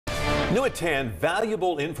New at 10,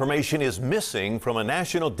 valuable information is missing from a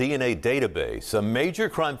national DNA database, a major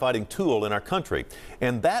crime-fighting tool in our country.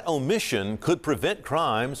 And that omission could prevent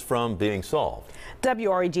crimes from being solved.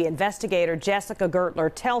 WREG investigator Jessica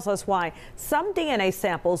Gertler tells us why some DNA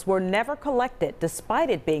samples were never collected despite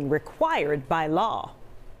it being required by law.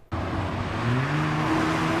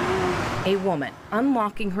 A woman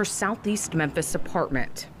unlocking her southeast Memphis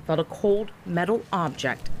apartment felt a cold metal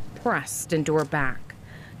object pressed into her back.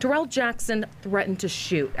 Terrell Jackson threatened to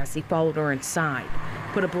shoot as he followed her inside,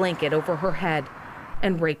 put a blanket over her head,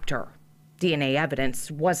 and raped her. DNA evidence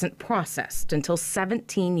wasn't processed until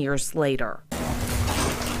 17 years later.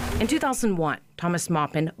 In 2001, Thomas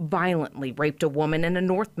Maupin violently raped a woman in a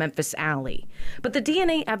North Memphis alley, but the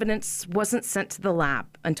DNA evidence wasn't sent to the lab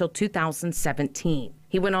until 2017.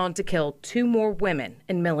 He went on to kill 2 more women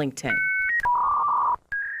in Millington.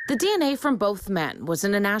 The DNA from both men was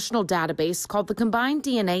in a national database called the Combined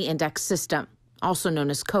DNA Index System, also known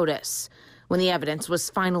as CODIS. When the evidence was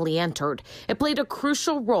finally entered, it played a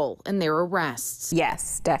crucial role in their arrests.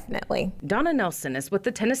 Yes, definitely. Donna Nelson is with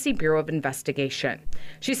the Tennessee Bureau of Investigation.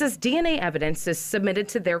 She says DNA evidence is submitted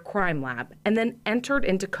to their crime lab and then entered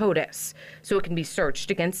into CODIS, so it can be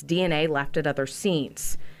searched against DNA left at other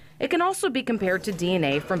scenes. It can also be compared to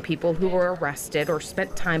DNA from people who were arrested or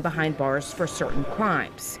spent time behind bars for certain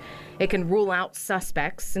crimes. It can rule out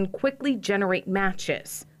suspects and quickly generate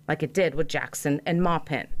matches, like it did with Jackson and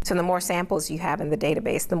Maupin. So the more samples you have in the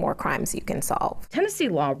database, the more crimes you can solve. Tennessee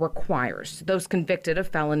law requires those convicted of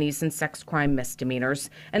felonies and sex crime misdemeanors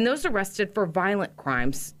and those arrested for violent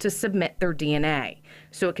crimes to submit their DNA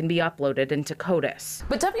so it can be uploaded into CODIS.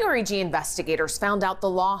 But WREG investigators found out the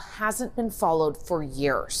law hasn't been followed for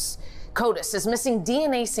years. CODIS is missing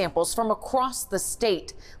DNA samples from across the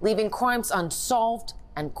state, leaving crimes unsolved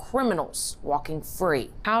and criminals walking free.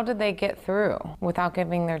 How did they get through without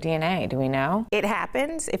giving their DNA? Do we know? It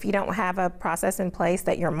happens if you don't have a process in place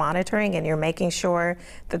that you're monitoring and you're making sure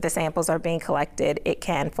that the samples are being collected. It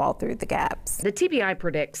can fall through the gaps. The TBI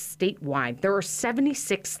predicts statewide there are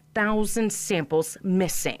 76,000 samples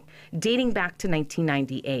missing, dating back to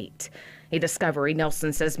 1998. A discovery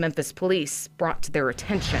Nelson says Memphis police brought to their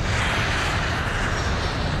attention.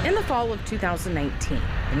 In the fall of 2019,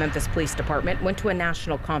 the Memphis Police Department went to a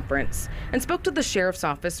national conference and spoke to the sheriff's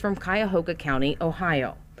office from Cuyahoga County,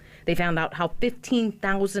 Ohio. They found out how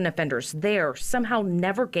 15,000 offenders there somehow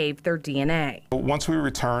never gave their DNA. Once we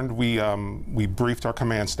returned, we briefed our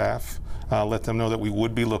command staff, let them know that we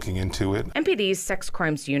would be looking into it. MPD's Sex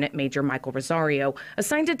Crimes Unit Major Michael Rosario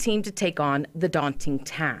assigned a team to take on the daunting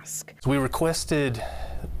task. We requested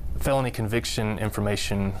felony conviction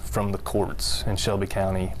information from the courts in Shelby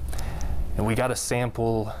County, and we got a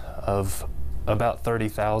sample of about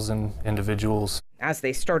 30,000 individuals. As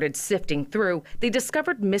they started sifting through, they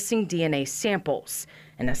discovered missing DNA samples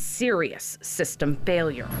and a serious system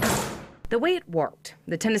failure. The way it worked,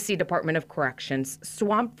 the Tennessee Department of Corrections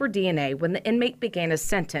swabbed for DNA when the inmate began a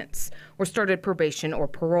sentence or started probation or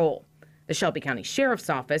parole. The Shelby County Sheriff's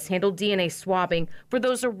Office handled DNA swabbing for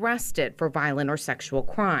those arrested for violent or sexual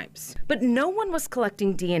crimes. But no one was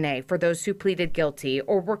collecting DNA for those who pleaded guilty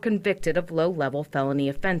or were convicted of low-level felony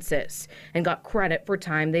offenses and got credit for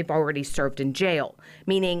time they've already served in jail,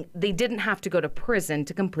 meaning they didn't have to go to prison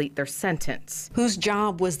to complete their sentence. Whose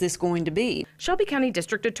job was this going to be? Shelby County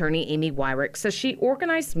District Attorney Amy Wyrick says she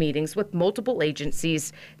organized meetings with multiple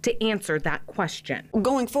agencies to answer that question.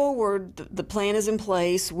 Going forward, the plan is in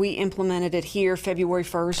place. We implemented it here February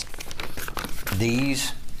 1st.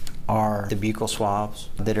 These are the buccal swabs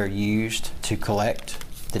that are used to collect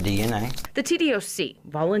the DNA. The TDOC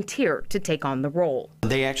volunteered to take on the role.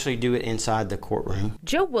 They actually do it inside the courtroom.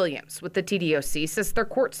 Joe Williams with the TDOC says their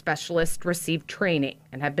court specialists received training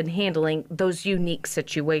and have been handling those unique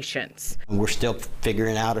situations. We're still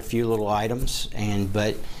figuring out a few little items,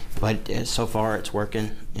 but so far it's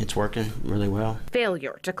working really well.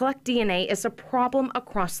 Failure to collect DNA is a problem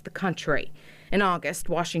across the country. In August,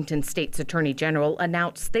 Washington State's Attorney General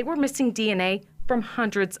announced they were missing DNA from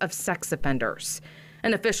hundreds of sex offenders.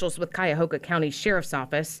 And officials with Cuyahoga County Sheriff's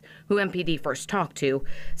Office, who MPD first talked to,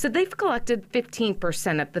 said they've collected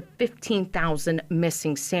 15% of the 15,000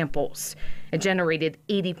 missing samples. It generated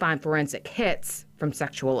 85 forensic hits from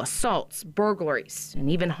sexual assaults, burglaries, and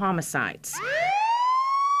even homicides.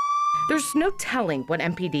 There's no telling what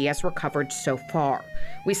MPD has recovered so far.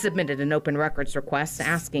 We submitted an open records request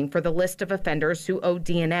asking for the list of offenders who owe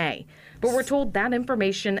DNA, but we're told that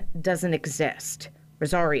information doesn't exist.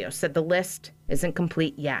 Rosario said the list isn't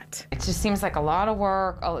complete yet. It just seems like a lot of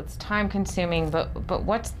work. Oh, it's time consuming, but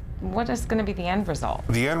what's what is going to be the end result?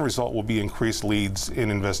 The end result will be increased leads in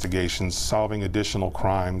investigations, solving additional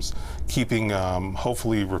crimes, keeping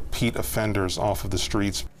hopefully repeat offenders off of the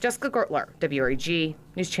streets. Jessica Gertler, WREG,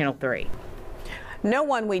 News Channel 3. No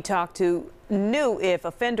one we talked to knew if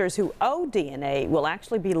offenders who owe DNA will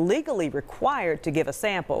actually be legally required to give a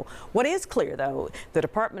sample. What is clear, though, the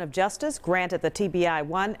Department of Justice granted the TBI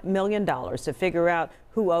 $1 million to figure out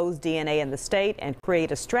who owes DNA in the state and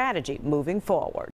create a strategy moving forward.